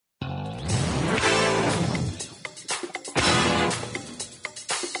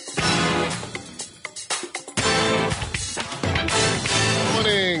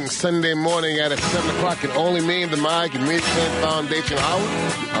Sunday morning at 7 o'clock, and only me and the Mike and Media Foundation Hour.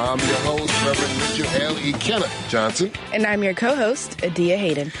 I'm your host, Reverend Richard L.E. Kenneth Johnson. And I'm your co-host, Adia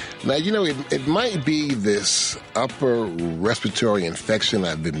Hayden. Now, it might be this upper respiratory infection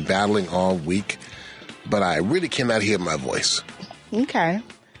I've been battling all week, but I really cannot hear my voice. Okay.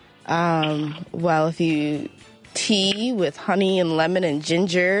 Well, if you tea with honey and lemon and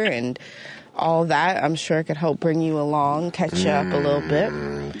ginger and all that, I'm sure it could help bring you along, catch you up a little bit.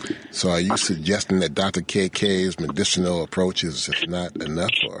 So are you suggesting that Dr. KK's medicinal approach is just not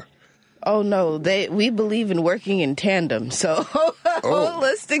enough? Or? Oh, no. We believe in working in tandem. So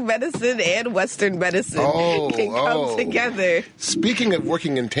holistic medicine and Western medicine can come together. Speaking of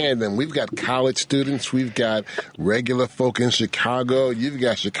working in tandem, we've got college students. We've got regular folk in Chicago. You've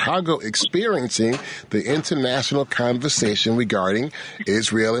got Chicago experiencing the international conversation regarding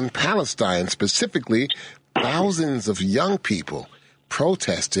Israel and Palestine, specifically thousands of young people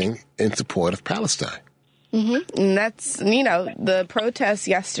protesting in support of Palestine. Mm-hmm. And that's, the protest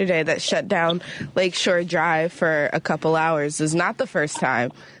yesterday that shut down Lakeshore Drive for a couple hours is not the first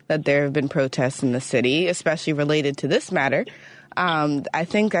time that there have been protests in the city, especially related to this matter. I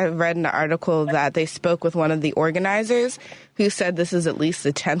think I read in an article that they spoke with one of the organizers who said this is at least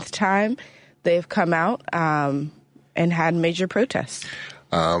the 10th time they've come out and had major protests.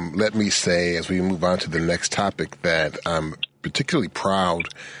 Let me say, as we move on to the next topic, that I'm particularly proud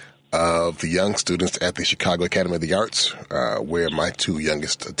of the young students at the Chicago Academy of the Arts, where my two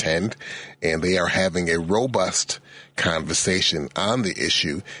youngest attend, and they are having a robust conversation on the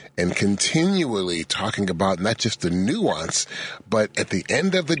issue and continually talking about not just the nuance, but at the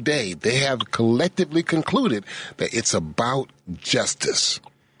end of the day, they have collectively concluded that it's about justice.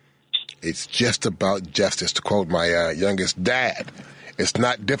 It's just about justice. To quote my youngest dad, it's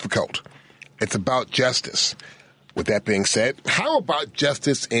not difficult. It's about justice. With that being said, how about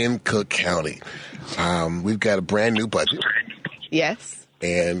justice in Cook County? We've got a brand new budget. Yes.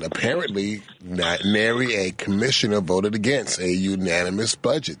 And apparently, not nary a commissioner voted against a unanimous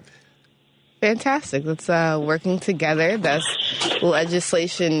budget. Fantastic. That's working together. That's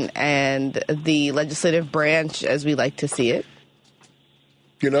legislation and the legislative branch as we like to see it.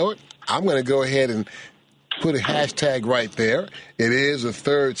 You know what? I'm going to go ahead and put a hashtag right there. It is the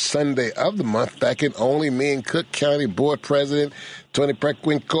third Sunday of the month. Back in only me and Cook County Board President Tony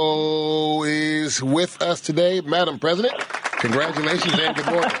Preckwinkle is with us today. Madam President, congratulations and good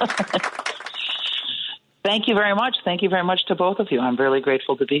morning. Thank you very much. Thank you very much to both of you. I'm really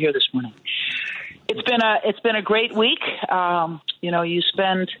grateful to be here this morning. It's been a great week. You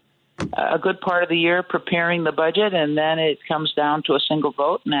spend a good part of the year preparing the budget, and then it comes down to a single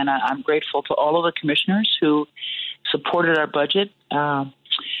vote. And I'm grateful to all of the commissioners who supported our budget.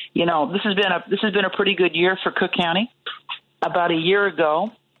 This has been a pretty good year for Cook County. About a year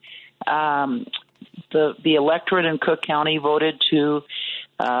ago, the electorate in Cook County voted to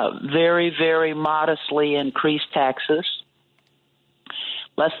very, very modestly increase taxes,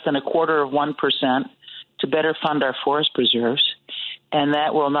 less than 0.25%, to better fund our forest preserves. And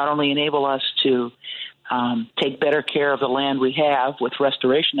that will not only enable us to take better care of the land we have with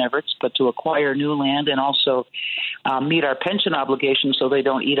restoration efforts, but to acquire new land and also meet our pension obligations so they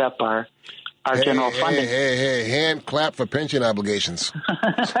don't eat up our general funding. Hey, hand clap for pension obligations.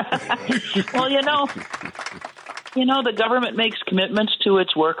 Well, the government makes commitments to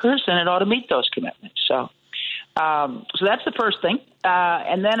its workers, and it ought to meet those commitments. So that's the first thing.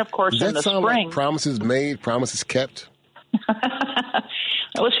 And then, of course, in the spring, like promises made, promises kept?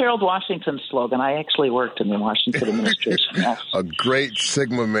 That was Harold Washington's slogan. I actually worked in the Washington administration. Yes. A great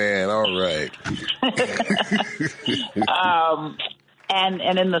Sigma man. All right. And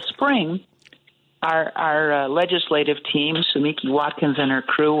in the spring, our legislative team, Sumiki Watkins and her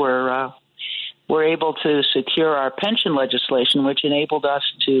crew, were able to secure our pension legislation, which enabled us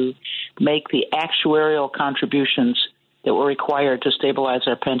to make the actuarial contributions that were required to stabilize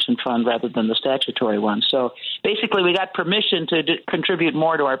our pension fund rather than the statutory one. So basically, we got permission to contribute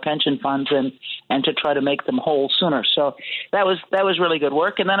more to our pension funds and to try to make them whole sooner. So that was really good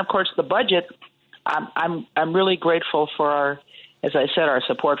work. And then, of course, the budget. I'm really grateful for as I said, our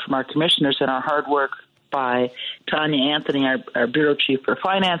support from our commissioners and our hard work by Tanya Anthony, our bureau chief for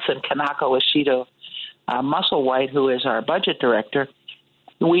finance, and Kanako Ishido Musselwhite, who is our budget director.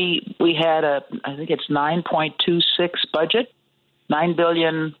 We had I think it's 9.26 budget,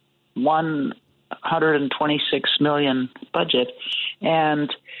 $9,126,000,000 budget,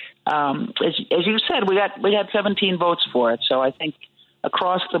 and as you said, we had 17 votes for it. So I think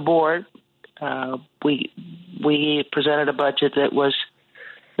across the board, we presented a budget that was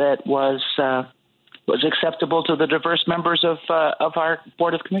was acceptable to the diverse members of our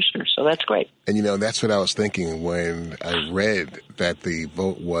Board of Commissioners. So that's great. And, that's what I was thinking when I read that the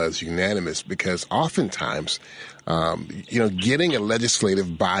vote was unanimous, because oftentimes, getting a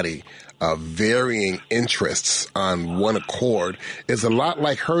legislative body of varying interests on one accord is a lot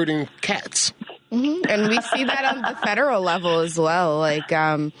like herding cats. Mm-hmm. And we see that on the federal level as well. Like,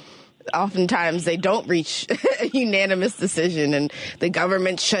 oftentimes they don't reach a unanimous decision and the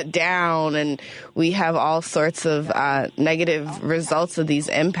government shut down, and we have all sorts of negative results of these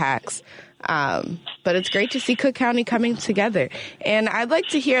impacts. But it's great to see Cook County coming together. And I'd like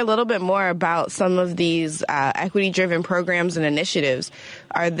to hear a little bit more about some of these equity-driven programs and initiatives.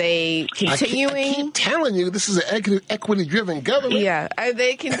 Are they continuing? I keep telling you, this is an equity-driven government. Yeah. Are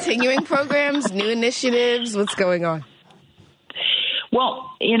they continuing programs, new initiatives? What's going on? Well,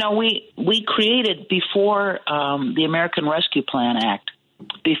 we created before the American Rescue Plan Act,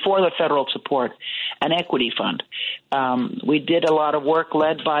 before the federal support, an equity fund. We did a lot of work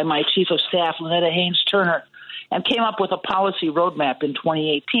led by my chief of staff, Lynetta Haynes Turner, and came up with a policy roadmap in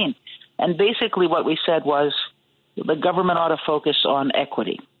 2018. And basically what we said was the government ought to focus on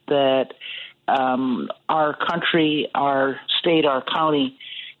equity, that our country, our state, our county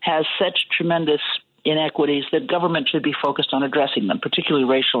has such tremendous inequities that government should be focused on addressing them, particularly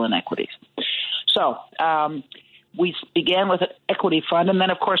racial inequities. So we began with an equity fund, and then,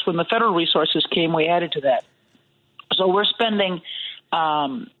 of course, when the federal resources came, we added to that. So we're spending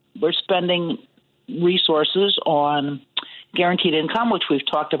resources on guaranteed income, which we've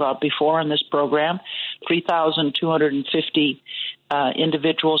talked about before in this program. 3,250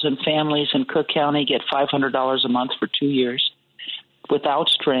 individuals and families in Cook County get $500 a month for 2 years without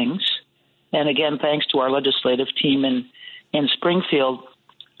strings. And again, thanks to our legislative team in Springfield,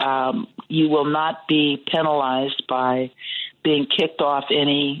 you will not be penalized by being kicked off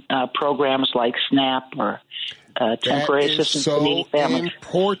any programs like SNAP or temporary assistance to needy families. That is so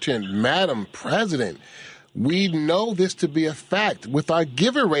important, Madam President. We know this to be a fact with our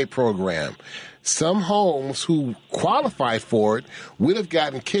giveaway program. Some homes who qualified for it would have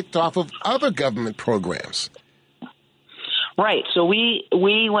gotten kicked off of other government programs. Right. So we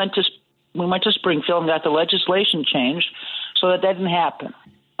went to Springfield and got the legislation changed so that didn't happen,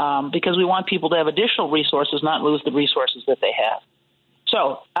 because we want people to have additional resources, not lose the resources that they have.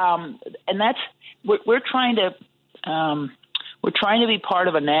 So, and that's we're trying to be part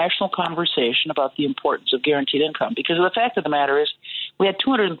of a national conversation about the importance of guaranteed income, because the fact of the matter is we had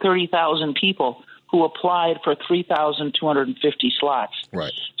 230,000 people who applied for 3,250 slots.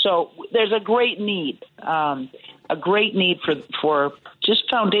 Right. So there's a great need for just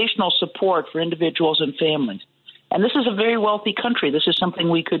foundational support for individuals and families. And this is a very wealthy country. This is something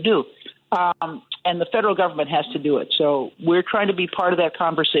we could do. And the federal government has to do it. So we're trying to be part of that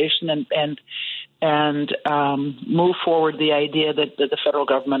conversation and move forward the idea that the federal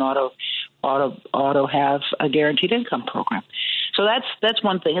government ought to have a guaranteed income program. So that's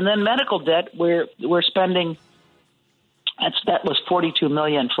one thing. And then medical debt, we're spending. That was $42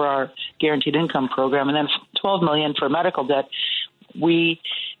 million for our guaranteed income program, and then $12 million for medical debt. We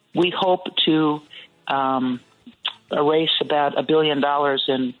hope to erase about $1 billion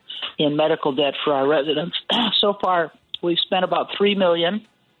in medical debt for our residents. So far, we've spent about $3 million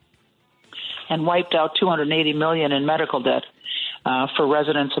and wiped out $280 million in medical debt for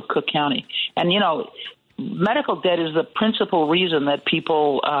residents of Cook County. And medical debt is the principal reason that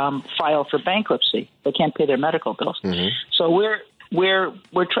people file for bankruptcy. They can't pay their medical bills. Mm-hmm. So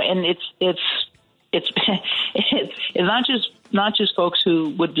we're trying. It's not just folks who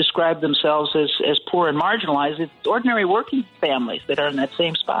would describe themselves as poor and marginalized. It's ordinary working families that are in that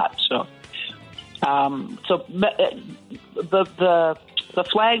same spot. So the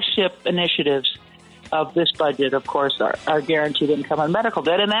flagship initiatives of this budget, of course, are guaranteed income and medical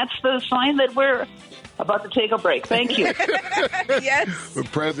debt, and that's the sign that we're about to take a break. Thank you. Yes. The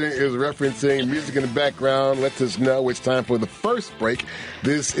president is referencing music in the background. Lets us know it's time for the first break.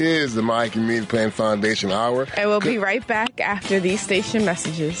 This is the My Community Plan Foundation Hour. And we'll be right back after these station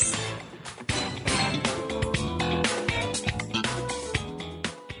messages.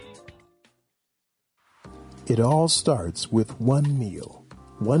 It all starts with one meal,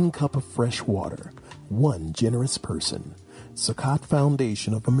 one cup of fresh water, one generous person. Sakat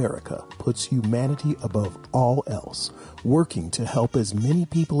Foundation of America puts humanity above all else, working to help as many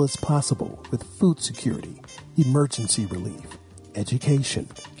people as possible with food security, emergency relief, education,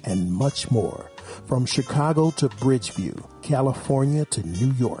 and much more. From Chicago to Bridgeview, California to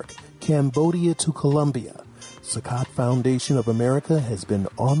New York, Cambodia to Colombia, Sakat Foundation of America has been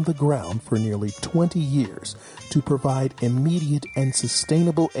on the ground for nearly 20 years to provide immediate and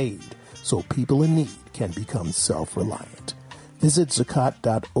sustainable aid so people in need can become self-reliant. Visit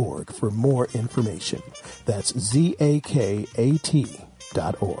zakat.org for more information. That's ZAKAT.org.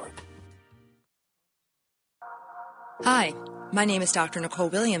 Hi, my name is Dr. Nicole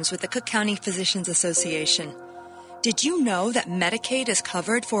Williams with the Cook County Physicians Association. Did you know that Medicaid is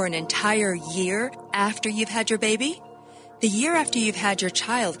covered for an entire year after you've had your baby? The year after you've had your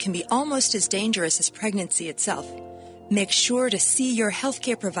child can be almost as dangerous as pregnancy itself. Make sure to see your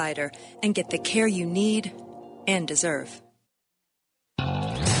healthcare provider and get the care you need and deserve.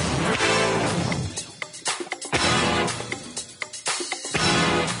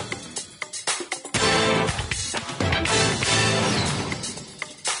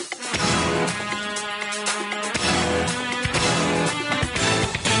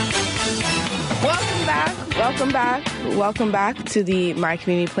 Welcome back to the My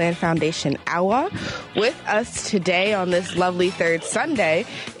Community Plan Foundation Hour. With us today on this lovely third Sunday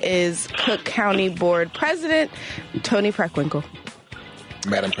is Cook County Board President Toni Preckwinkle.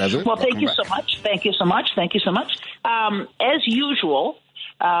 Madam President. Well, thank you so much. Thank you so much. As usual,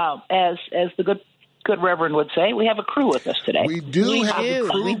 as the good Reverend would say, we have a crew with us today. We do have a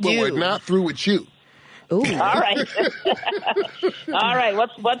crew, but we're not through with you. Ooh. All right. All right.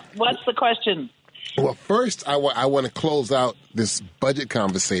 What's the question? Well, first, I want to close out this budget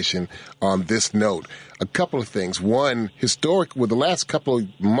conversation on this note. A couple of things. One, historic, with the last couple of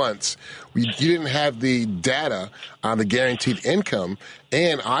months, you didn't have the data on the guaranteed income,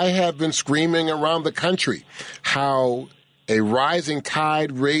 and I have been screaming around the country how a rising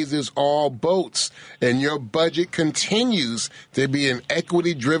tide raises all boats, and your budget continues to be an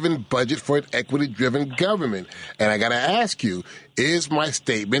equity-driven budget for an equity-driven government. And I got to ask you, is my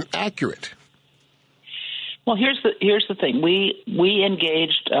statement accurate? Well, here's the thing. We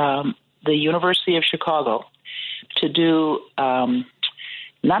engaged the University of Chicago to do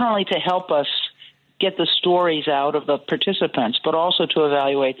not only to help us get the stories out of the participants, but also to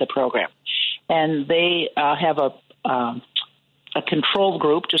evaluate the program. And they have a control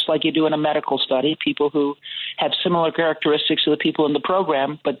group, just like you do in a medical study, people who have similar characteristics to the people in the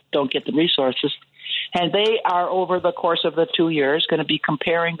program but don't get the resources. And they are, over the course of the 2 years, going to be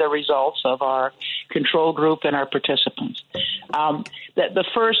comparing the results of our control group and our participants. The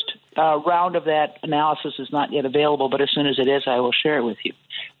first round of that analysis is not yet available, but as soon as it is, I will share it with you.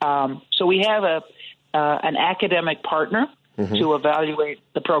 So we have an academic partner to evaluate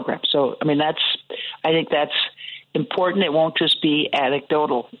the program. So, I think that's important. It won't just be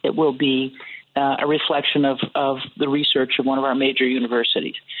anecdotal. It will be a reflection of the research of one of our major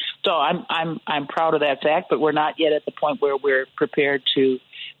universities. So I'm proud of that fact, but we're not yet at the point where we're prepared to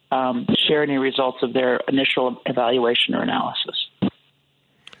share any results of their initial evaluation or analysis.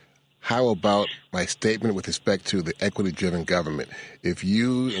 How about my statement with respect to the equity-driven government? If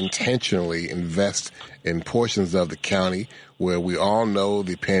you intentionally invest in portions of the county where we all know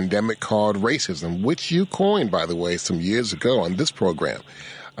the pandemic called racism, which you coined, by the way, some years ago on this program,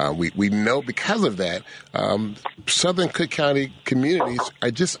 we know because of that, Southern Cook County communities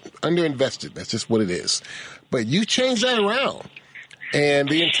are just underinvested. That's just what it is. But you change that around, and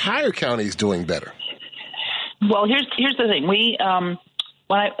the entire county is doing better. Well, here's the thing.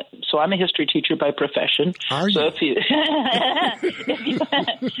 So I'm a history teacher by profession. Are you?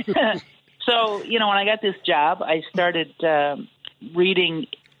 So when I got this job, I started reading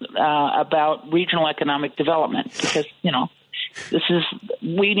about regional economic development because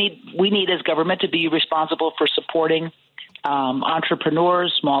we need as government to be responsible for supporting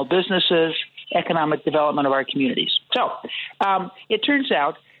entrepreneurs, small businesses, economic development of our communities. So it turns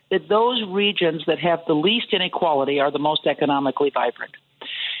out that those regions that have the least inequality are the most economically vibrant.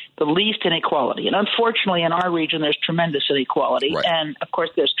 The least inequality. And unfortunately, in our region, there's tremendous inequality. Right. And, of course,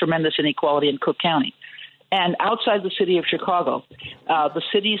 there's tremendous inequality in Cook County. And outside the city of Chicago, the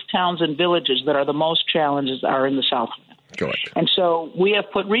cities, towns, and villages that are the most challenged are in the Southland. Correct. And so we have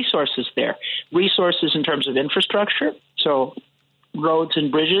put resources there, resources in terms of infrastructure, so roads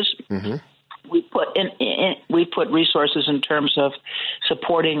and bridges. Mm-hmm. We put resources in terms of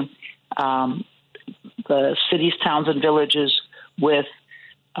supporting the cities, towns, and villages with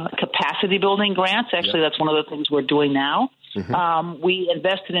capacity building grants. Actually, That's one of the things we're doing now. Mm-hmm. We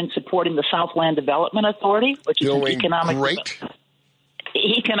invested in supporting the Southland Development Authority, which is an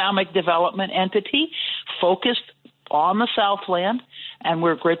economic development entity focused on the Southland, and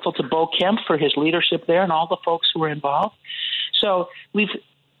we're grateful to Bo Kemp for his leadership there and all the folks who were involved. So we've,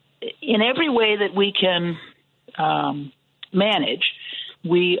 in every way that we can manage,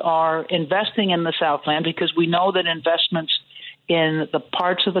 we are investing in the Southland because we know that investments in the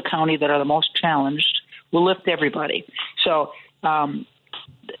parts of the county that are the most challenged will lift everybody. So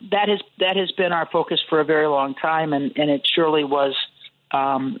that has been our focus for a very long time, and it surely was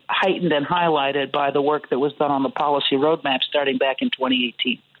heightened and highlighted by the work that was done on the policy roadmap starting back in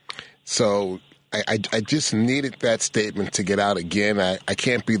 2018. So I just needed that statement to get out again. I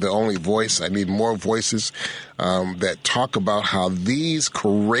can't be the only voice. I need more voices that talk about how these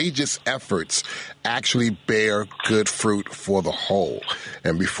courageous efforts actually bear good fruit for the whole.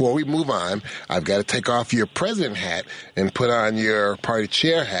 And before we move on, I've got to take off your president hat and put on your party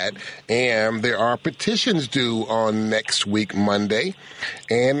chair hat. And there are petitions due on next week, Monday.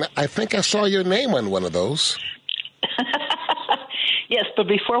 And I think I saw your name on one of those. Yes, but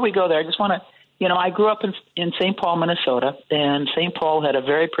before we go there, I just want to, I grew up in St. Paul, Minnesota, and St. Paul had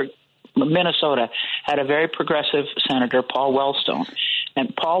Minnesota had a very progressive senator, Paul Wellstone.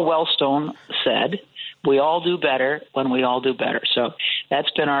 And Paul Wellstone said, "We all do better when we all do better." So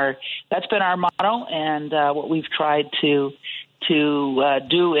that's been our motto, and what we've tried to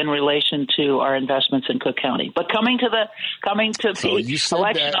do in relation to our investments in Cook County. But coming to the you said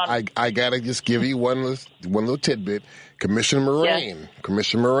election, that, I gotta just give you one little tidbit. Commissioner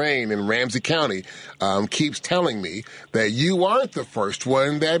Moraine in Ramsey County keeps telling me that you aren't the first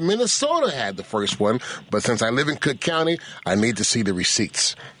one, that Minnesota had the first one. But since I live in Cook County, I need to see the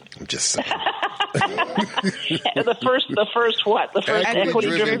receipts. I'm just saying. The first what? The first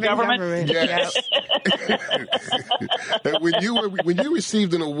equity-driven government? Yes. when you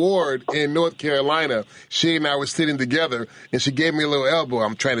received an award in North Carolina, she and I were sitting together, and she gave me a little elbow.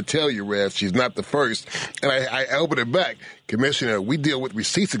 I'm trying to tell you, Rev, she's not the first. And I elbowed her back. Commissioner, we deal with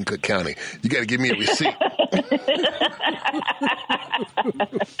receipts in Cook County. You got to give me a receipt.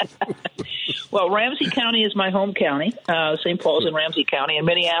 Well, Ramsey County is my home county. St. Paul's in Ramsey County, and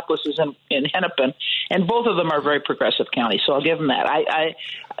Minneapolis is in Hennepin, and both of them are very progressive counties. So I'll give them that.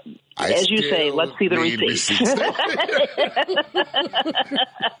 As you say, let's see the receipts.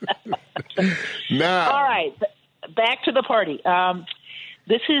 Now, all right, back to the party.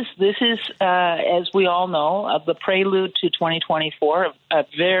 This is as we all know, the prelude to 2024, a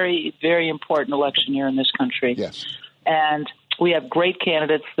very, very important election year in this country. Yes, and we have great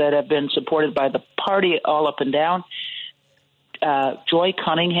candidates that have been supported by the party all up and down. Joy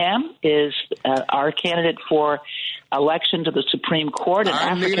Cunningham is our candidate for election to the Supreme Court.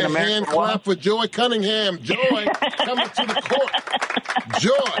 I need a hand clap for Joy Cunningham. Joy, coming to the court.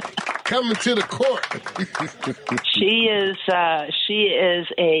 Joy, coming to the court. She is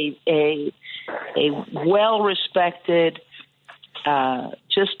a well-respected,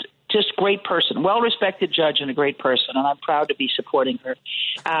 just great person, well-respected judge and a great person, and I'm proud to be supporting her.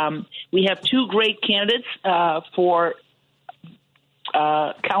 We have two great candidates for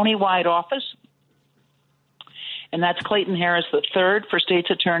countywide office, and that's Clayton Harris III for state's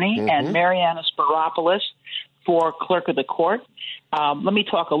attorney and Mariana Spiropoulos for clerk of the court. Let me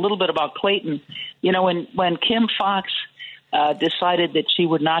talk a little bit about Clayton. When Kim Foxx decided that she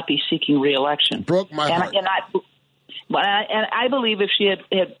would not be seeking re-election, broke my heart. And I believe if she had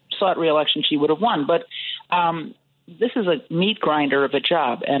sought re-election, she would have won. But this is a meat grinder of a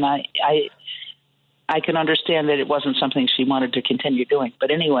job, and I can understand that it wasn't something she wanted to continue doing.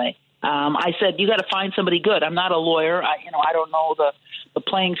 But anyway, I said, you got to find somebody good. I'm not a lawyer. I don't know the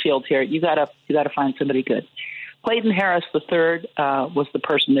playing field here. You got to find somebody good. Clayton Harris III was the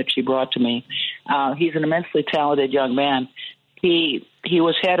person that she brought to me. He's an immensely talented young man. He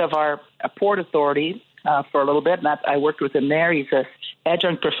was head of our Port Authority for a little bit, and I worked with him there. He's an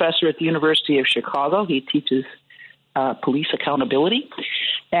adjunct professor at the University of Chicago. He teaches police accountability,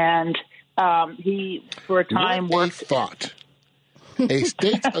 and he, for a time, worked. A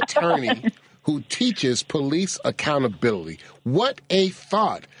state's attorney who teaches police accountability. What a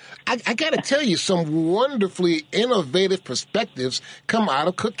thought. I got to tell you, some wonderfully innovative perspectives come out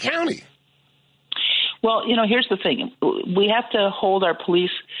of Cook County. Well, here's the thing. We have to hold our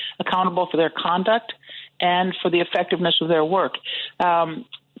police accountable for their conduct and for the effectiveness of their work.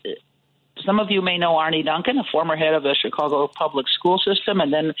 Some of you may know Arnie Duncan, a former head of the Chicago public school system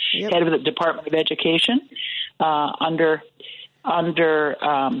and then head of the Department of Education under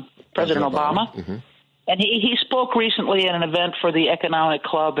President Obama. Mm-hmm. And he spoke recently at an event for the Economic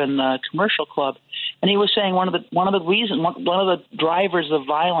Club and the Commercial Club, and he was saying one of the drivers of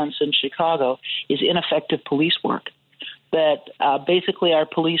violence in Chicago is ineffective police work. That basically our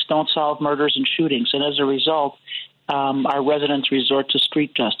police don't solve murders and shootings, and as a result, our residents resort to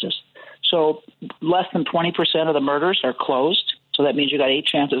street justice. So less than 20% of the murders are closed. So that means you got 8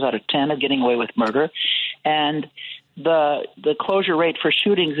 chances out of 10 of getting away with murder, and the closure rate for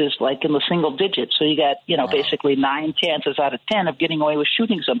shootings is like in the single digits. So you got, basically 9 chances out of 10 of getting away with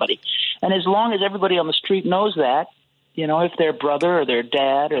shooting somebody. And as long as everybody on the street knows that, if their brother or their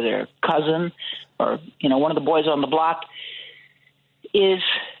dad or their cousin or, one of the boys on the block is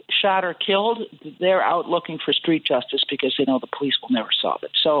shot or killed, they're out looking for street justice because they know the police will never solve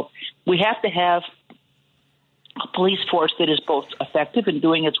it. So we have to have a police force that is both effective in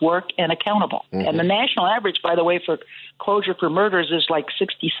doing its work and accountable. Mm-hmm. And the national average, by the way, for closure for murders is like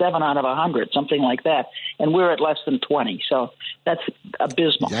 67 out of 100, something like that. And we're at less than 20. So that's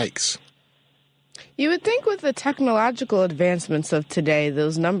abysmal. Yikes. You would think with the technological advancements of today,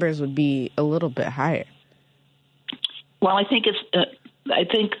 those numbers would be a little bit higher. Well, I think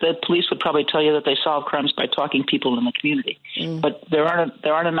the police would probably tell you that they solve crimes by talking people in the community. But there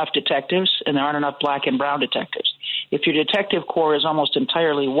aren't enough detectives, and there aren't enough black and brown detectives. If your detective corps is almost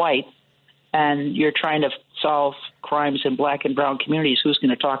entirely white and you're trying to solve crimes in black and brown communities, who's going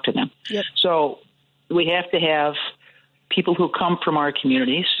to talk to them? Yep. So we have to have people who come from our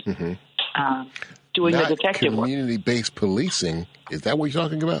communities doing the detective work. Community-based policing, is that what you're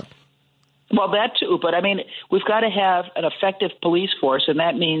talking about? Well, that too, but we've got to have an effective police force, and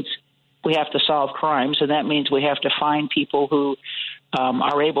that means we have to solve crimes, and that means we have to find people who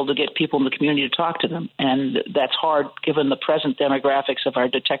are able to get people in the community to talk to them, and that's hard given the present demographics of our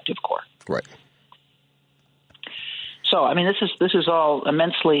detective corps. Right. So, this is all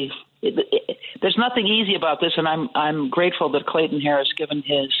immensely. There's nothing easy about this, and I'm grateful that Clayton Harris, given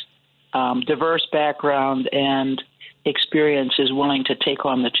his diverse background and experience, is willing to take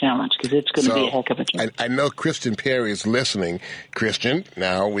on the challenge, because it's going to be a heck of a challenge. I know Christian Perry is listening. Christian,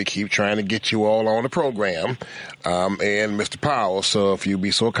 now we keep trying to get you all on the program, and Mr. Powell, so if you'd be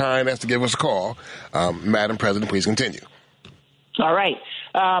so kind as to give us a call, Madam President, please continue. All right.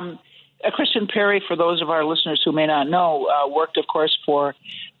 Christian Perry, for those of our listeners who may not know, worked, of course, for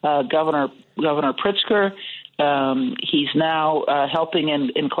Governor Pritzker. He's now helping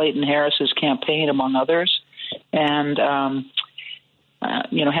in Clayton Harris's campaign, among others, and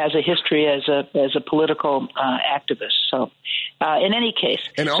has a history as a political activist. So, in any case,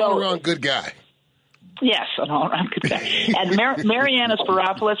 an all-around good guy. Yes, an all-around good guy. And Mariana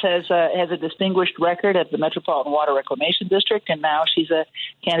Sparopoulos has a distinguished record at the Metropolitan Water Reclamation District, and now she's a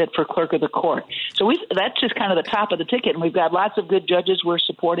candidate for clerk of the court. So that's just kind of the top of the ticket, and we've got lots of good judges we're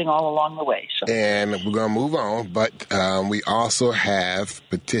supporting all along the way. So. And we're going to move on, but we also have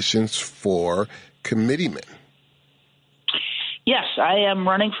petitions for committeemen. Yes, I am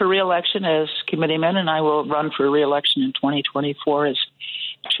running for re-election as committeeman, and I will run for re-election in 2024 as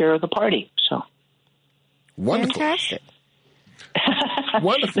chair of the party. So. Wonderful. Fantastic.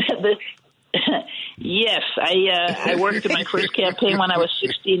 Wonderful. Yes, I worked in my first campaign when I was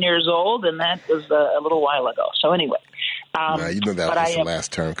 16 years old, and that was a little while ago. So anyway. You know that was the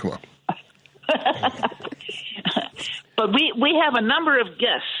last term. Come on. But we have a number of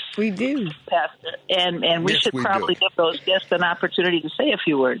guests. We do. Pastor, and we should probably give those guests an opportunity to say a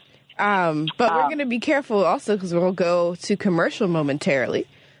few words. But we're going to be careful also, because we'll go to commercial momentarily.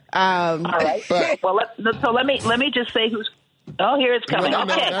 All right. Well, let me just say who's. Oh, here it's coming. No,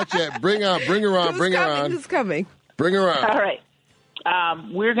 okay. Not yet. Bring her on. Who's coming? Bring her on. All right.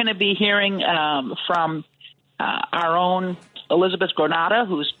 We're going to be hearing from our own Elizabeth Granata,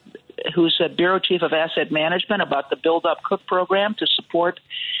 who's a Bureau Chief of Asset Management, about the Build Up Cook program to support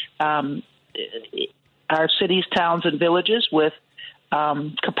our cities, towns, and villages with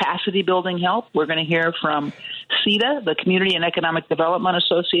capacity building help. We're going to hear from CEDA, the Community and Economic Development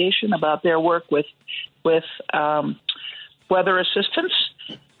Association, about their work with weather assistance.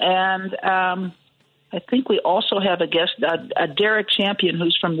 And I think we also have a guest, Derek Champion,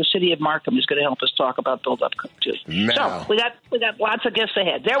 who's from the city of Markham, who's going to help us talk about Build Up Cook too. So we got lots of guests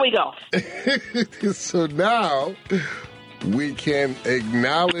ahead. There we go. So now we can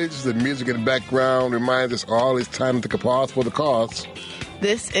acknowledge the music in the background, reminds us all it's time to take a pause for the cause.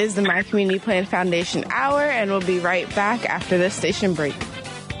 This is the My Community Plan Foundation Hour, and we'll be right back after this station break.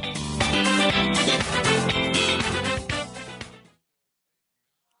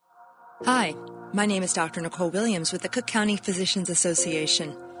 Hi, my name is Dr. Nicole Williams with the Cook County Physicians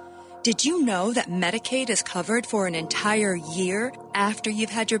Association. Did you know that Medicaid is covered for an entire year after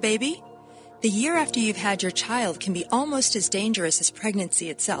you've had your baby? The year after you've had your child can be almost as dangerous as pregnancy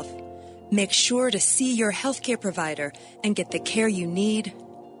itself. Make sure to see your healthcare provider and get the care you need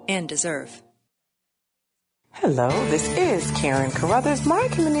and deserve. Hello, this is Karen Carruthers, My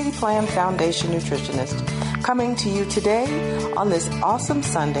Community Plan Foundation nutritionist, coming to you today on this awesome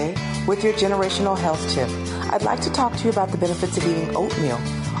Sunday with your generational health tip. I'd like to talk to you about the benefits of eating oatmeal.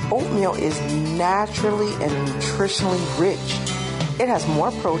 Oatmeal is naturally and nutritionally rich. It has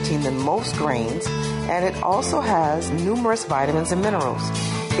more protein than most grains, and it also has numerous vitamins and minerals.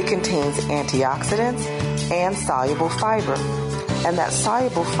 It contains antioxidants and soluble fiber. And that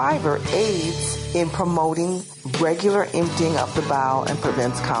soluble fiber aids in promoting regular emptying of the bowel and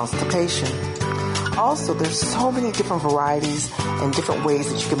prevents constipation. Also, there's so many different varieties and different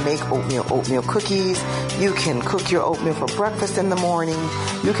ways that you can make oatmeal cookies. You can cook your oatmeal for breakfast in the morning.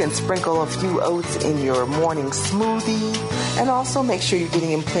 You can sprinkle a few oats in your morning smoothie. And also make sure you're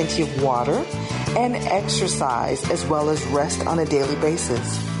getting in plenty of water and exercise as well as rest on a daily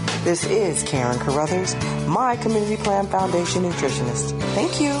basis. This is Karen Carruthers, my Community Plan Foundation nutritionist.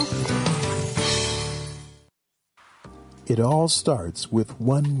 Thank you. It all starts with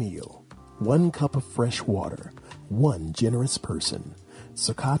one meal. 1 cup of fresh water, 1 generous person.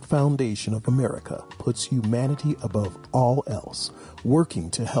 Sakat Foundation of America puts humanity above all else, working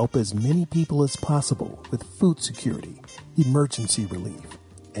to help as many people as possible with food security, emergency relief,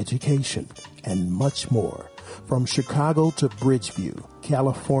 education, and much more. From Chicago to Bridgeview,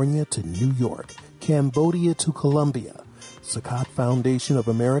 California to New York, Cambodia to Colombia, Sakat Foundation of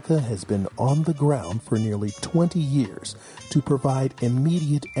America has been on the ground for nearly 20 years to provide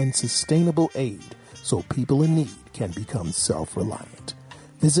immediate and sustainable aid so people in need can become self-reliant.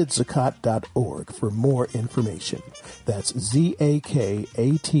 Visit zakat.org for more information. That's zakat.org.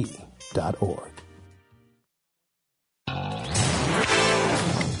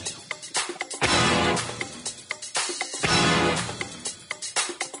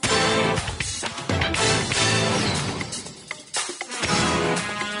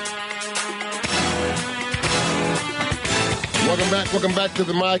 Welcome back to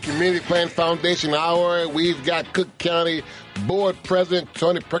the My Community Plan Foundation Hour. We've got Cook County Board President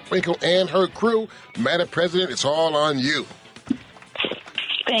Tony Preckwinkle and her crew. Madam President, it's all on you.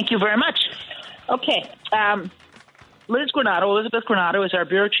 Thank you very much. Okay. Elizabeth Granado is our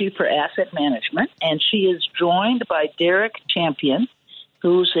Bureau Chief for Asset Management, and she is joined by Derek Champion,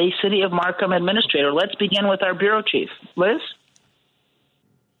 who's a City of Markham administrator. Let's begin with our Bureau Chief. Liz?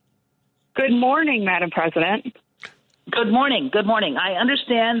 Good morning, Madam President. Good morning. Good morning. I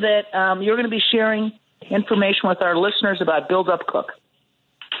understand that you're going to be sharing information with our listeners about Build Up Cook.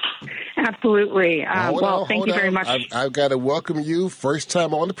 Absolutely. Thank you very much. I've got to welcome you. First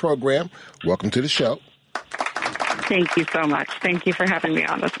time on the program. Welcome to the show. Thank you so much. Thank you for having me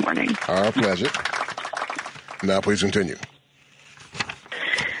on this morning. Our pleasure. Now, please continue.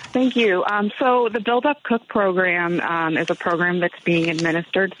 Thank you. So the Build Up Cook program is a program that's being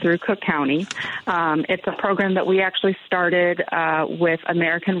administered through Cook County. It's a program that we actually started with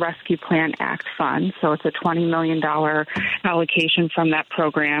American Rescue Plan Act funds. So it's a $20 million allocation from that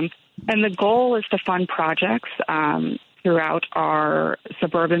program. And the goal is to fund projects throughout our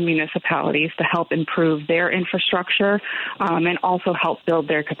suburban municipalities to help improve their infrastructure and also help build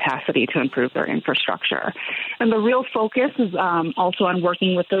their capacity to improve their infrastructure. And the real focus is also on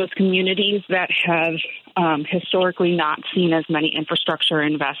working with those communities that have historically not seen as many infrastructure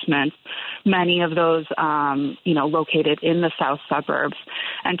investments, many of those, located in the south suburbs,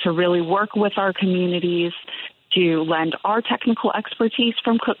 and to really work with our communities to lend our technical expertise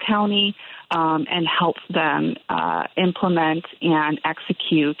from Cook County and help them implement and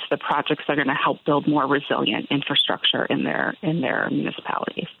execute the projects that are going to help build more resilient infrastructure in their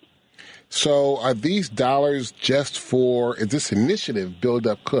municipalities. So are these dollars is this initiative, Build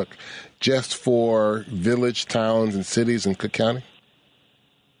Up Cook, just for village, towns, and cities in Cook County?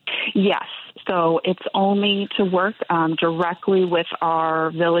 Yes. So it's only to work directly with our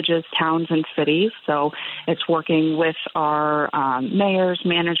villages, towns, and cities. So it's working with our mayors,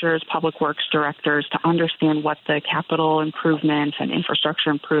 managers, public works directors to understand what the capital improvements and infrastructure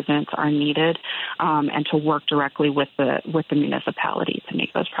improvements are needed, and to work directly with the municipality to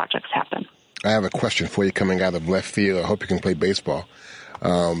make those projects happen. I have a question for you coming out of left field. I hope you can play baseball.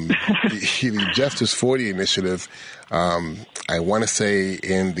 The Justice 40 initiative, I want to say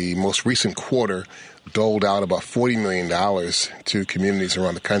in the most recent quarter, doled out about $40 million to communities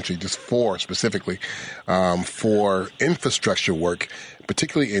around the country, just specifically, for infrastructure work,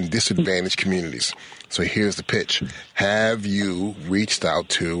 particularly in disadvantaged communities. So here's the pitch. Have you reached out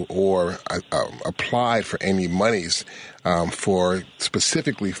to or applied for any monies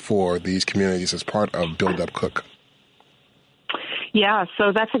specifically for these communities as part of Build Up Cook? Yeah,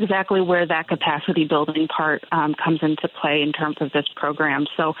 so that's exactly where that capacity building part comes into play in terms of this program.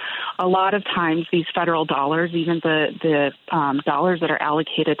 So a lot of times these federal dollars, even the dollars that are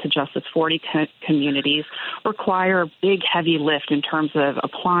allocated to Justice 40 communities, require a big, heavy lift in terms of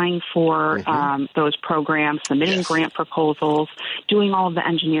applying for those programs, submitting grant proposals, doing all of the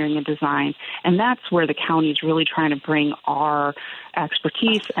engineering and design. And that's where the county is really trying to bring our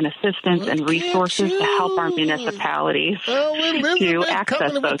expertise and assistance and resources to help our municipalities to access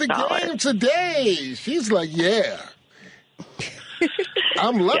coming those with the dollars. game today. She's like, yeah.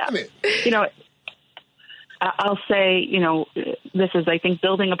 I'm loving it. You know, I'll say, this is, I think,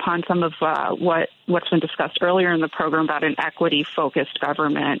 building upon some of what's been discussed earlier in the program about an equity-focused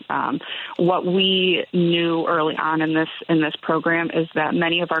government. What we knew early on in this program is that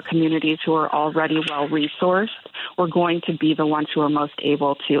many of our communities who are already well-resourced were going to be the ones who are most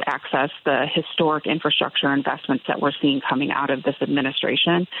able to access the historic infrastructure investments that we're seeing coming out of this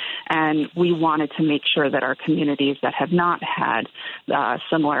administration. And we wanted to make sure that our communities that have not had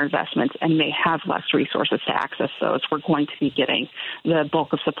similar investments and may have less resources to access those, we're going to be getting the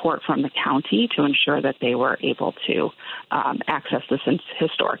bulk of support from the county to ensure that they were able to access this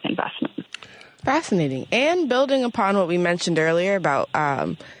historic investment. Fascinating. And building upon what we mentioned earlier about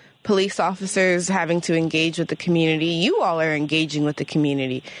police officers having to engage with the community, you all are engaging with the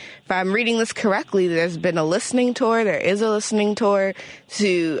community. If I'm reading this correctly, there's been a listening tour. There is a listening tour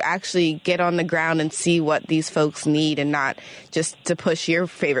to actually get on the ground and see what these folks need, and not just to push your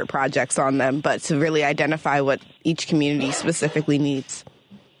favorite projects on them, but to really identify what each community specifically needs.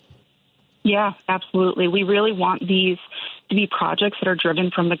 Yeah, absolutely. We really want these to be projects that are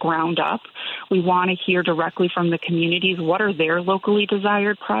driven from the ground up. We want to hear directly from the communities what are their locally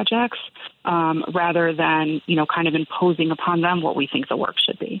desired projects, rather than, kind of imposing upon them what we think the work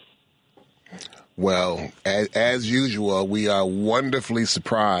should be. Well, as usual, we are wonderfully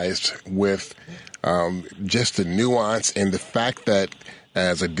surprised with just the nuance and the fact that,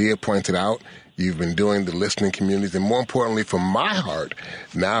 as Adia pointed out, you've been doing the listening communities, and more importantly, from my heart,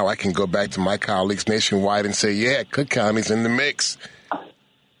 now I can go back to my colleagues nationwide and say, yeah, Cook County's in the mix.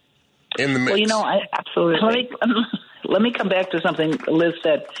 In the mix. Well, absolutely. Let me come back to something Liz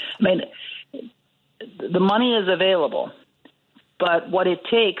said. I mean, the money is available, but what it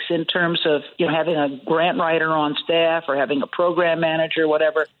takes in terms of having a grant writer on staff or having a program manager,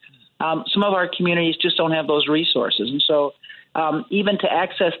 whatever, some of our communities just don't have those resources, and so. Even to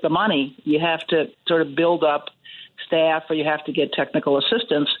access the money, you have to sort of build up staff, or you have to get technical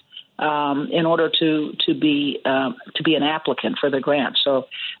assistance in order to be an applicant for the grant. So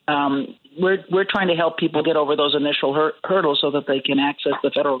we're trying to help people get over those initial hurdles so that they can access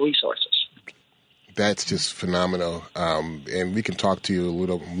the federal resources. That's just phenomenal, and we can talk to you a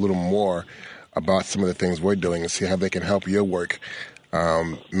little more about some of the things we're doing and see how they can help your work,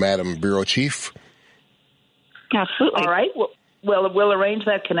 Madam Bureau Chief. Absolutely. All right. Well, we'll arrange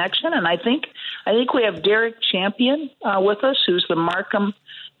that connection, and I think we have Derek Champion with us, who's the Markham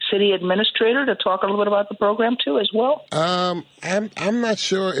City Administrator, to talk a little bit about the program too, as well. I'm not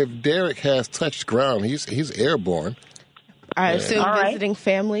sure if Derek has touched ground. He's airborne. I assume visiting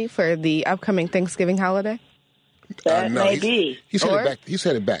family for the upcoming Thanksgiving holiday. That no, may be. He's headed back. He's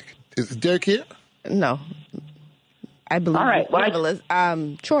headed back. Is Derek here? No, I believe. All right.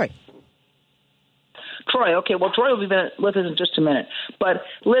 Troy. Troy, okay. Well, Troy will be with us in just a minute. But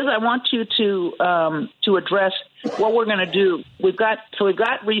Liz, I want you to address what we're going to do. We've got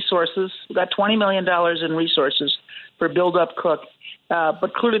resources. We've got $20 million in resources for Build Up Cook.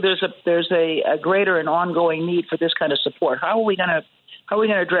 But clearly, there's a greater and ongoing need for this kind of support. How are we going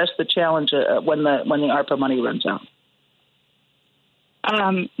to address the challenge when the ARPA money runs out?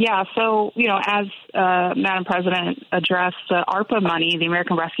 So, as Madam President addressed, the ARPA money, the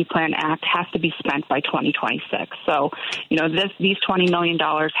American Rescue Plan Act, has to be spent by 2026. So, these $20 million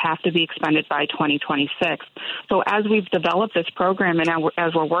have to be expended by 2026. So as we've developed this program and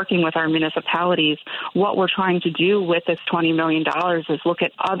as we're working with our municipalities, what we're trying to do with this $20 million is look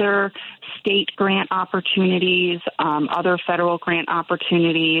at other state grant opportunities, other federal grant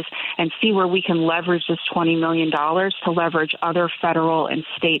opportunities, and see where we can leverage this $20 million to leverage other federal and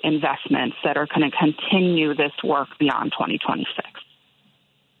state investments that are going to continue this work beyond 2026.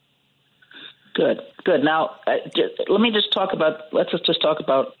 Good. Now, let's just talk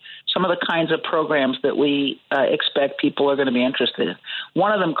about some of the kinds of programs that we expect people are going to be interested in.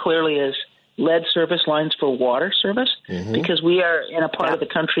 One of them clearly is lead service lines for water service, because we are in a part of the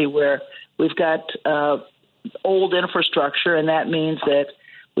country where we've got old infrastructure, and that means that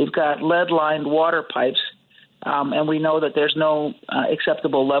we've got lead-lined water pipes, and we know that there's no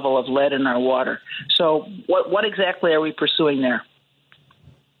acceptable level of lead in our water. So what exactly are we pursuing there?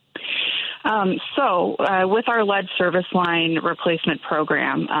 With our lead service line replacement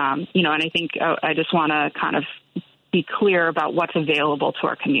program, and I think I just want to kind of be clear about what's available to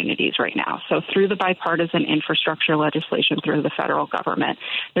our communities right now. So through the bipartisan infrastructure legislation through the federal government,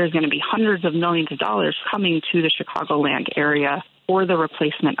 there's going to be hundreds of millions of dollars coming to the Chicagoland area for the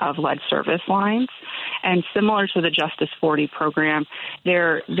replacement of lead service lines. And similar to the Justice 40 program,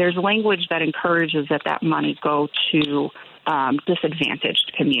 there's language that encourages that money go to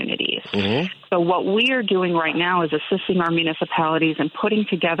disadvantaged communities. Mm-hmm. So what we are doing right now is assisting our municipalities in putting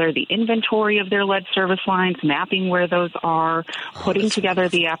together the inventory of their lead service lines, mapping where those are, putting together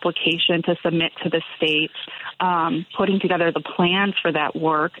the application to submit to the states, putting together the plans for that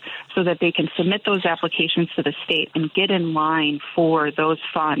work so that they can submit those applications to the state and get in line for those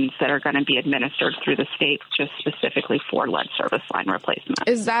funds that are going to be administered through the state just specifically for lead service line replacement.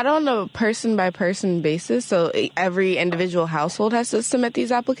 Is that on a person-by-person basis? So every individual household has to submit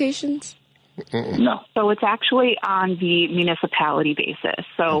these applications? No. So it's actually on the municipality basis.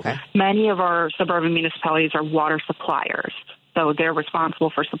 So many of our suburban municipalities are water suppliers. So they're responsible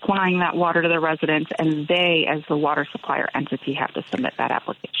for supplying that water to their residents, and they, as the water supplier entity, have to submit that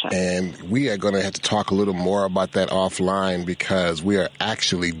application. And we are going to have to talk a little more about that offline because we are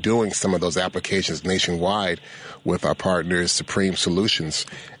actually doing some of those applications nationwide with our partners, Supreme Solutions,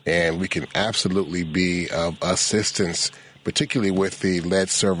 and we can absolutely be of assistance, particularly with the lead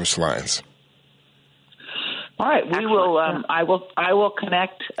service lines. All right, we will. I will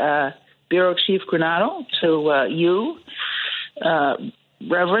connect Bureau Chief Granado to you,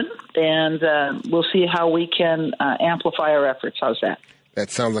 Reverend, and we'll see how we can amplify our efforts. How's that?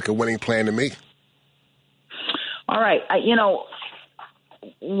 That sounds like a winning plan to me. All right.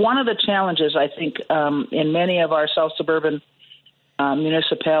 One of the challenges I think in many of our South suburban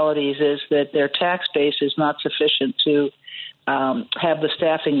municipalities is that their tax base is not sufficient to have the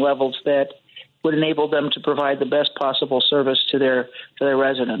staffing levels that would enable them to provide the best possible service to their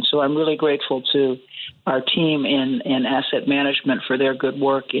residents. So I'm really grateful to our team in asset management for their good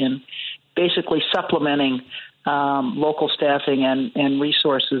work in basically supplementing local staffing and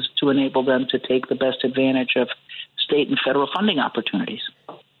resources to enable them to take the best advantage of state and federal funding opportunities.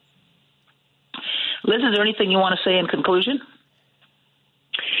 Liz, is there anything you want to say in conclusion?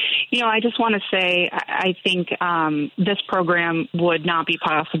 I just want to say I think this program would not be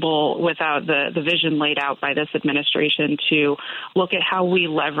possible without the vision laid out by this administration to look at how we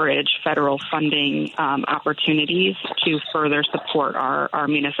leverage federal funding opportunities to further support our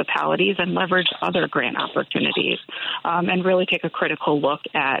municipalities and leverage other grant opportunities and really take a critical look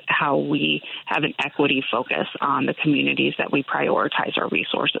at how we have an equity focus on the communities that we prioritize our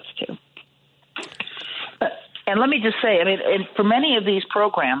resources to. And let me just say, for many of these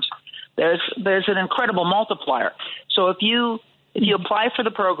programs, there's an incredible multiplier. So if you apply for the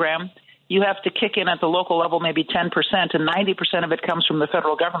program, you have to kick in at the local level maybe 10%, and 90% of it comes from the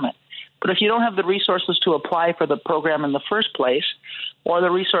federal government. But if you don't have the resources to apply for the program in the first place, or the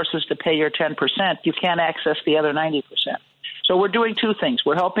resources to pay your 10%, you can't access the other 90%. So we're doing two things.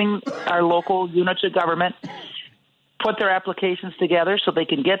 We're helping our local units of government put their applications together so they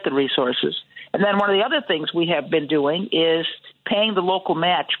can get the resources. And then one of the other things we have been doing is paying the local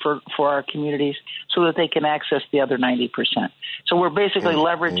match for our communities so that they can access the other 90%. So we're basically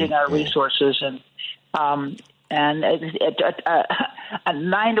leveraging our resources and a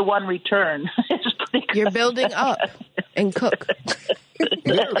 9-to-1 return is pretty good. You're building up and cook.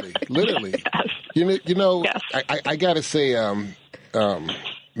 Literally. Yes. Yes. I got to say,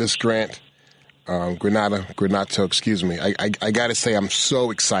 Ms. Granato, excuse me. I got to say I'm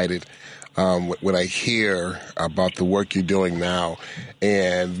so excited when I hear about the work you're doing now.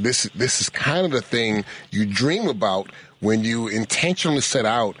 And this is kind of the thing you dream about when you intentionally set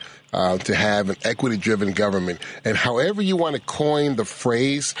out to have an equity-driven government. And however you want to coin the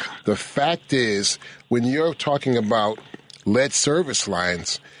phrase, the fact is when you're talking about lead service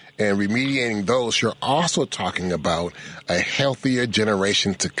lines and remediating those, you're also talking about a healthier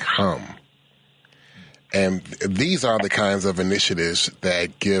generation to come. And these are the kinds of initiatives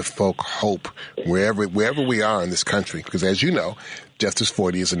that give folk hope wherever we are in this country. Because as you know, Justice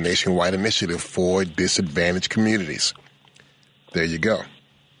 40 is a nationwide initiative for disadvantaged communities. There you go.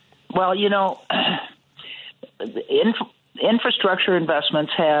 Well, infrastructure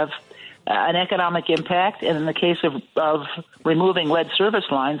investments have an economic impact, and in the case of removing lead service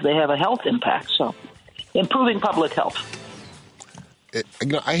lines, they have a health impact. So improving public health.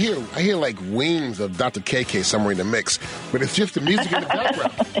 I hear like wings of Dr. KK somewhere in the mix, but it's just the music in the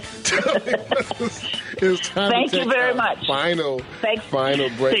background. It's time Thank to take you very much. Final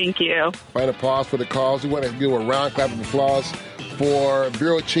break. Thank you. Final pause for the calls. We want to do a round clap of applause for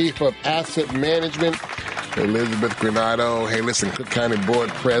Bureau Chief of Asset Management, Elizabeth Granado. Hey, listen, Cook County Board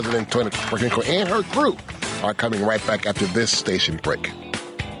President Tony Perkinco and her crew are coming right back after this station break.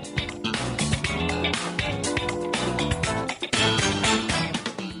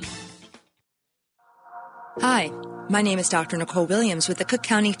 Hi, my name is Dr. Nicole Williams with the Cook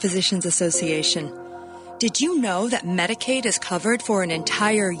County Physicians Association. Did you know that Medicaid is covered for an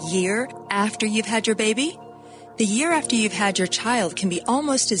entire year after you've had your baby? The year after you've had your child can be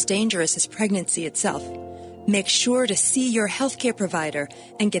almost as dangerous as pregnancy itself. Make sure to see your healthcare provider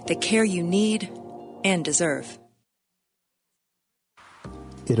and get the care you need and deserve.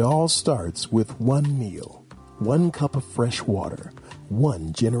 It all starts with one meal, one cup of fresh water,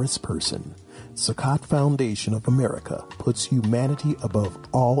 one generous person. Sakat Foundation of America puts humanity above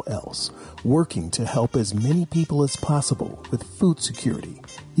all else, working to help as many people as possible with food security,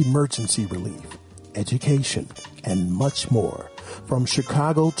 emergency relief, education, and much more. From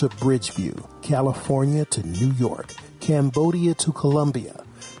Chicago to Bridgeview, California to New York, Cambodia to Colombia,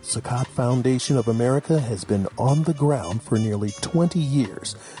 Sakat Foundation of America has been on the ground for nearly 20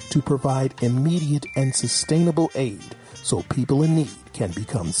 years to provide immediate and sustainable aid so people in need can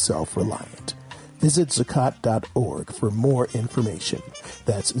become self-reliant. Visit zakat.org for more information.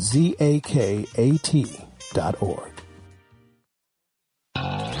 That's zakat.org.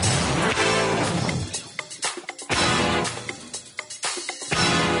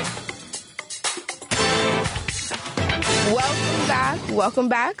 Welcome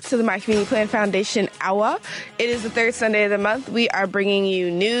back to the My Community Plan Foundation Hour. It is the third Sunday of the month. We are bringing you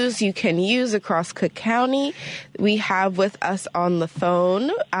news you can use across Cook County. We have with us on the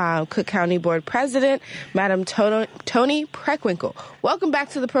phone Cook County Board President, Madam Toni Preckwinkle. Welcome back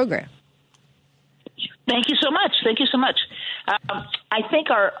to the program. Thank you so much. Thank you so much. I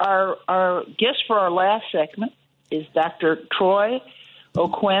think our guest for our last segment is Dr. Troy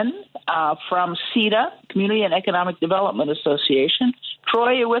O'Quinn from CEDA, Community and Economic Development Association.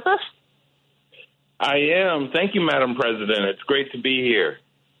 Troy, you with us? I am. Thank you, Madam President. It's great to be here.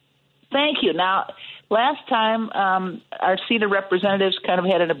 Thank you. Now, last time our CEDA representatives kind of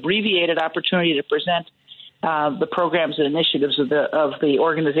had an abbreviated opportunity to present the programs and initiatives of the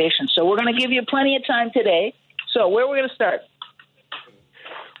organization. So we're going to give you plenty of time today. So where are we going to start?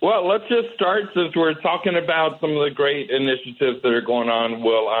 Well, let's just start since we're talking about some of the great initiatives that are going on.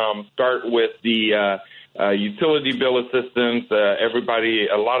 We'll start with the utility bill assistance.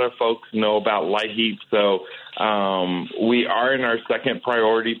 A lot of folks know about LIHEAP, so we are in our second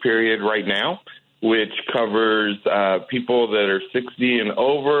priority period right now, which covers people that are 60 and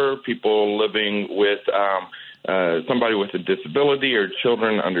over, people living with somebody with a disability or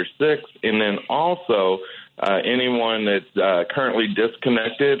children under 6, and then also anyone that's currently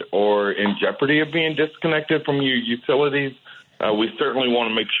disconnected or in jeopardy of being disconnected from your utilities. We certainly want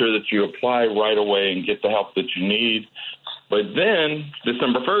to make sure that you apply right away and get the help that you need. But then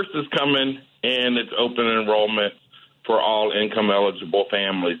December 1st is coming, and it's open enrollment for all income-eligible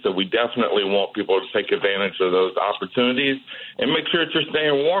families. So we definitely want people to take advantage of those opportunities and make sure that you're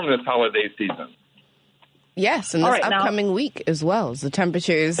staying warm this holiday season. Yes, and this upcoming week as well, as the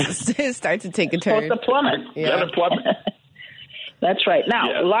temperatures start to take a turn. Supposed to plummet. Yeah. That's right. Now,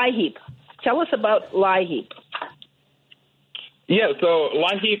 yes. LIHEAP. Tell us about LIHEAP. Yeah, so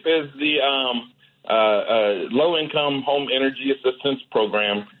LIHEAP is the Low-Income Home Energy Assistance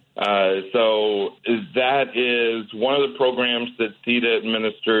Program. So that is one of the programs that CEDA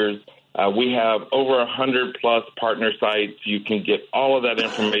administers. We have over 100-plus partner sites. You can get all of that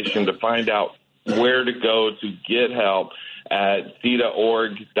information to find out where to go to get help at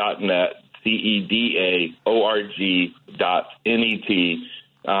cedaorg.net, cedaorg.net.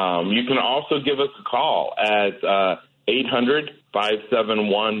 You can also give us a call at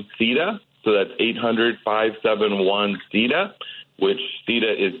 800-571-CEDA. So that's 800-571-CEDA, which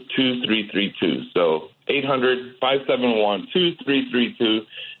CEDA is 2332. So 800-571-2332.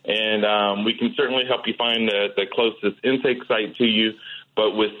 And we can certainly help you find the closest intake site to you.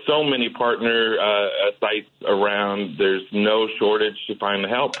 But with so many partner sites around, there's no shortage to find the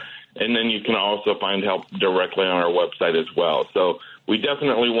help. And then you can also find help directly on our website as well. So we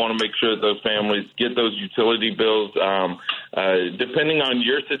definitely want to make sure that those families get those utility bills. Depending on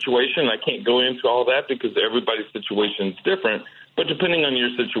your situation, I can't go into all that because everybody's situation is different. But depending on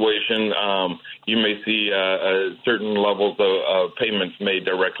your situation, you may see certain levels of payments made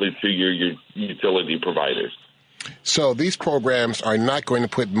directly to your utility providers. So these programs are not going to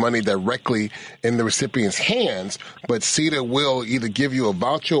put money directly in the recipient's hands, but CEDA will either give you a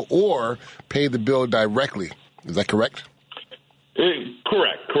voucher or pay the bill directly. Is that correct?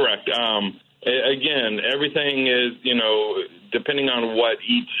 Correct. Again, everything is, depending on what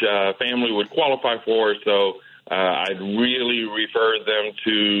each family would qualify for. So I'd really refer them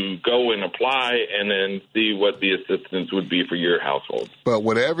to go and apply and then see what the assistance would be for your household. But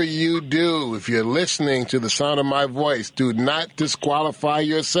whatever you do, if you're listening to the sound of my voice, do not disqualify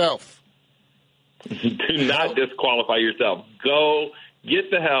yourself. Do not disqualify yourself. Go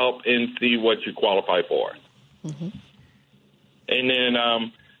get the help and see what you qualify for. Mm-hmm. And then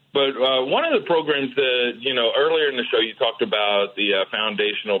But one of the programs that, earlier in the show you talked about the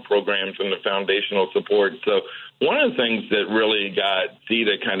foundational programs and the foundational support. So one of the things that really got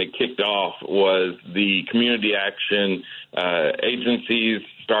CETA kind of kicked off was the community action agencies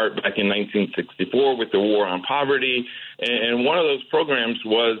start back in 1964 with the War on Poverty. And one of those programs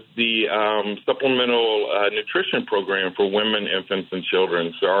was the Supplemental Nutrition Program for Women, Infants, and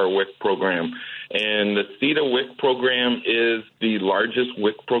Children, so our WIC program. And the CETA WIC program is the largest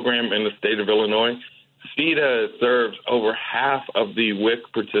WIC program in the state of Illinois. CETA serves over half of the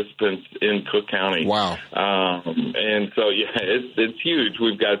WIC participants in Cook County. Wow. And so, it's huge.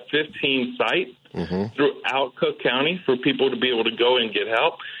 We've got 15 sites throughout Cook County for people to be able to go and get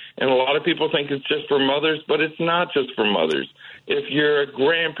help. And a lot of people think it's just for mothers, but it's not just for mothers. If you're a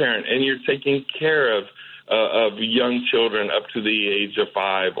grandparent and you're taking care of young children up to the age of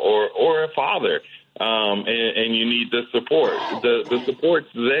 5 or a father, and you need the support, the support's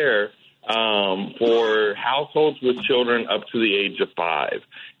there for households with children up to the age of 5.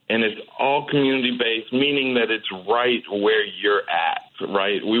 And it's all community-based, meaning that it's right where you're at,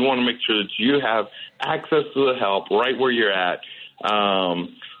 right? We want to make sure that you have access to the help right where you're at.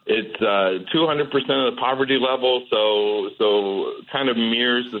 It's 200% of the poverty level, so kind of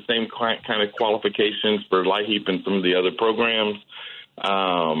mirrors the same kind of qualifications for LIHEAP and some of the other programs.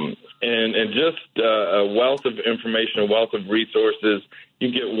 And just a wealth of information, a wealth of resources.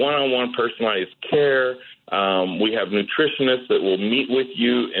 You get one-on-one personalized care. We have nutritionists that will meet with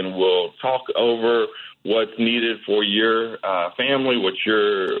you and will talk over what's needed for your family, what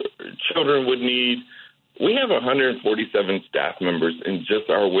your children would need. We have 147 staff members in just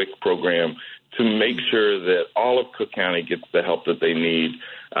our WIC program to make sure that all of Cook County gets the help that they need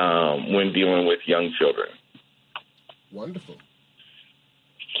when dealing with young children. Wonderful.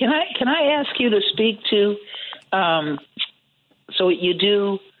 Can I ask you to speak to? So you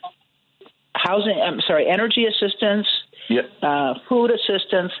do energy assistance, food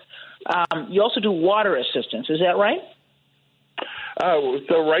assistance. You also do water assistance. Is that right?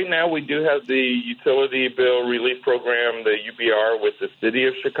 So right now we do have the utility bill relief program, the UBR, with the city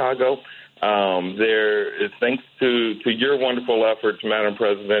of Chicago. There is, thanks to your wonderful efforts, Madam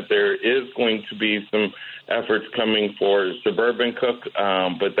President, there is going to be some efforts coming for suburban Cook,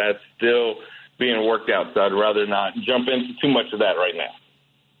 but that's still being worked out, so I'd rather not jump into too much of that right now.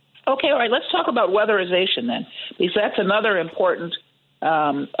 Okay, all right. Let's talk about weatherization then, because that's another important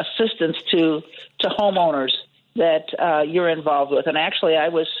assistance to homeowners that you're involved with. And actually, I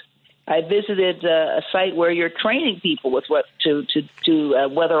visited a site where you're training people with what to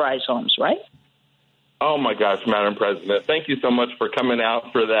weatherize homes, right? Oh my gosh, Madam President, thank you so much for coming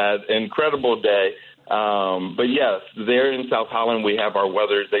out for that incredible day. But yes, there in South Holland, we have our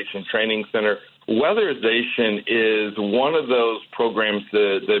weatherization training center. Weatherization is one of those programs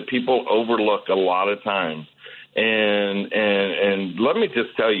that people overlook a lot of times. And let me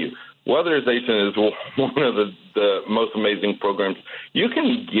just tell you, weatherization is one of the most amazing programs. You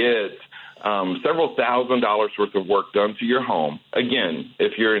can get several $1,000s worth of work done to your home. Again,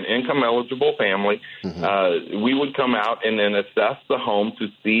 if you're an income-eligible family, we would come out and then assess the home to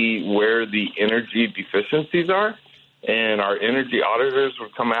see where the energy deficiencies are, and our energy auditors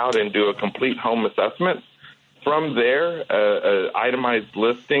would come out and do a complete home assessment. From there, an itemized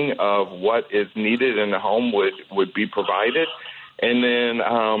listing of what is needed in the home would be provided. And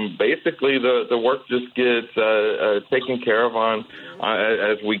then basically the work just gets taken care of on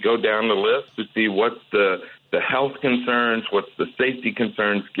as we go down the list to see what's the health concerns, what's the safety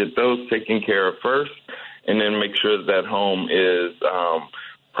concerns, get those taken care of first, and then make sure that home is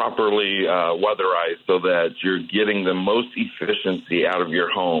properly weatherized so that you're getting the most efficiency out of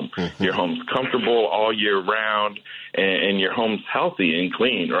your home. Your home's comfortable all year round, and your home's healthy and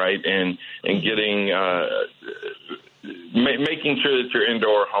clean, right? And getting making sure that your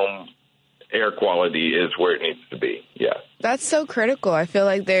indoor home air quality is where it needs to be. Yeah. That's so critical. I feel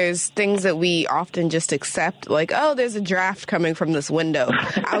like there's things that we often just accept, like, oh, there's a draft coming from this window.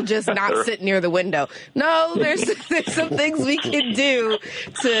 I'll just not sit near the window. No, there's some things we can do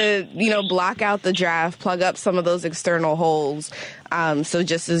to, block out the draft, plug up some of those external holes. So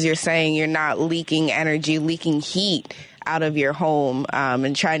just as you're saying, you're not leaking energy, leaking heat out of your home,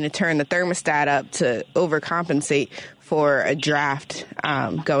 and trying to turn the thermostat up to overcompensate for a draft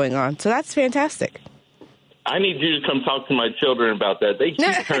going on. So that's fantastic. I need you to come talk to my children about that. They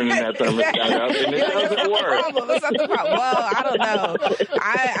keep turning that thermostat up, and it doesn't work. That's not the problem. Well, I don't know.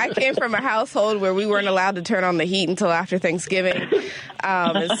 I came from a household where we weren't allowed to turn on the heat until after Thanksgiving,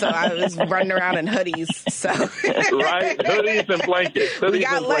 and so I was running around in hoodies. So right, hoodies and blankets. We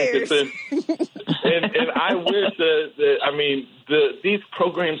got layers. And I wish these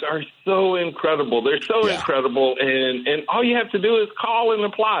programs are so incredible. They're so incredible, and all you have to do is call and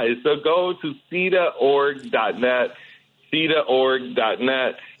apply. So go to CEDAorg.net,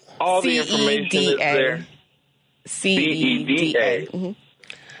 CEDAorg.net. All the information is there. CEDA.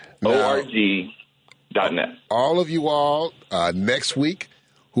 ORG.net. All of you all next week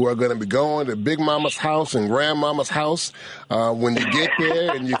who are going to be going to Big Mama's house and Grandmama's house, when you get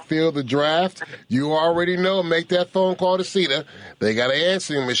there and you feel the draft, you already know, make that phone call to CEDA. They got an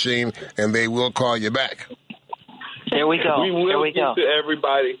answering machine, and they will call you back. There we go. We will get to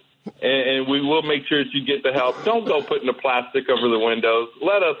everybody, and we will make sure that you get the help. Don't go putting the plastic over the windows.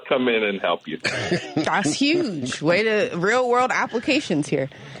 Let us come in and help you. That's huge. Way to real-world applications here.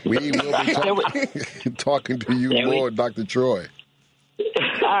 We will be talking to you more, Dr. Troy.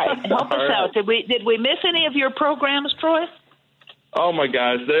 All right, help us out. Did we miss any of your programs, Troy? Oh, my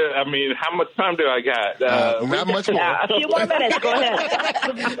gosh. How much time do I got? Not much more. A few more minutes. Go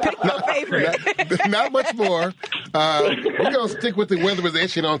ahead. Pick your favorite. Not much more. We're going to stick with the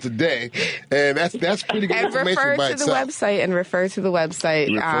weatherization on today, and that's pretty good information by itself. And refer to the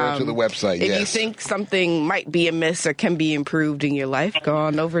website. Refer to the website, If you think something might be amiss or can be improved in your life, go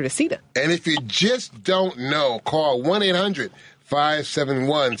on over to CEDA. And if you just don't know, call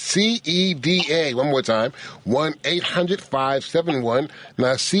 1-800-571-CEDA. One more time, 1-800-571.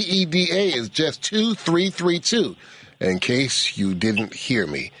 Now, CEDA is just 2332. In case you didn't hear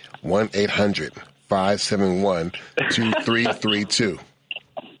me, 1-800-571-2332.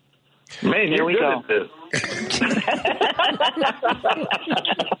 Man, here we go.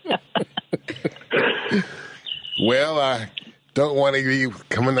 Well, I don't want to be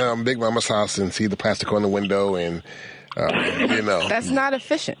coming down Big Mama's house and see the plastic on the window and That's not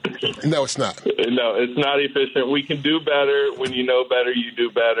efficient. No, it's not. No, it's not efficient. We can do better. When you know better, you do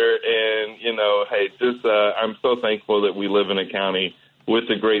better. And, I'm so thankful that we live in a county with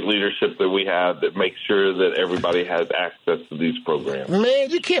the great leadership that we have that makes sure that everybody has access to these programs. Man,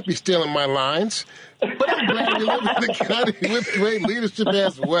 you can't be stealing my lines. But I'm glad you live in the county with great leadership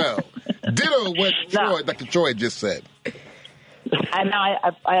as well. Ditto what Dr. Troy just said. And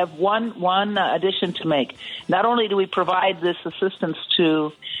now I have one addition to make. Not only do we provide this assistance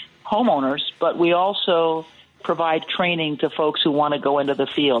to homeowners, but we also provide training to folks who want to go into the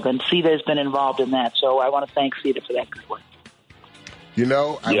field. And CEDA has been involved in that. So I want to thank CEDA for that good work.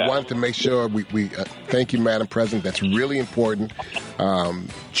 I want to make sure we thank you, Madam President. That's really important.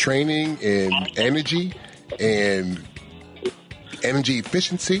 Training in energy and energy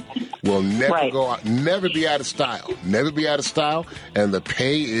efficiency will never be out of style. Never be out of style, and the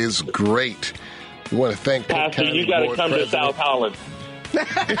pay is great. We want to thank Pastor, you got to come to South Holland. You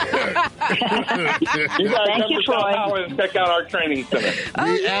got to come to South Holland and check out our training center.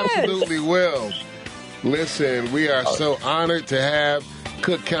 We absolutely will. Listen, we are so honored to have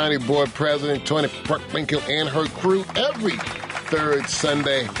Cook County Board President Tony Perkwinkle and her crew every third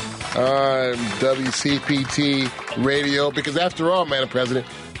Sunday on WCPT radio, because after all, Madam President,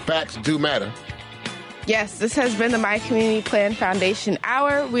 facts do matter. Yes, this has been the My Community Plan Foundation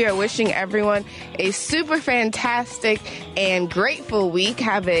Hour. We are wishing everyone a super fantastic and grateful week.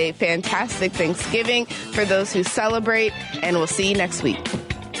 Have a fantastic Thanksgiving for those who celebrate, and we'll see you next week.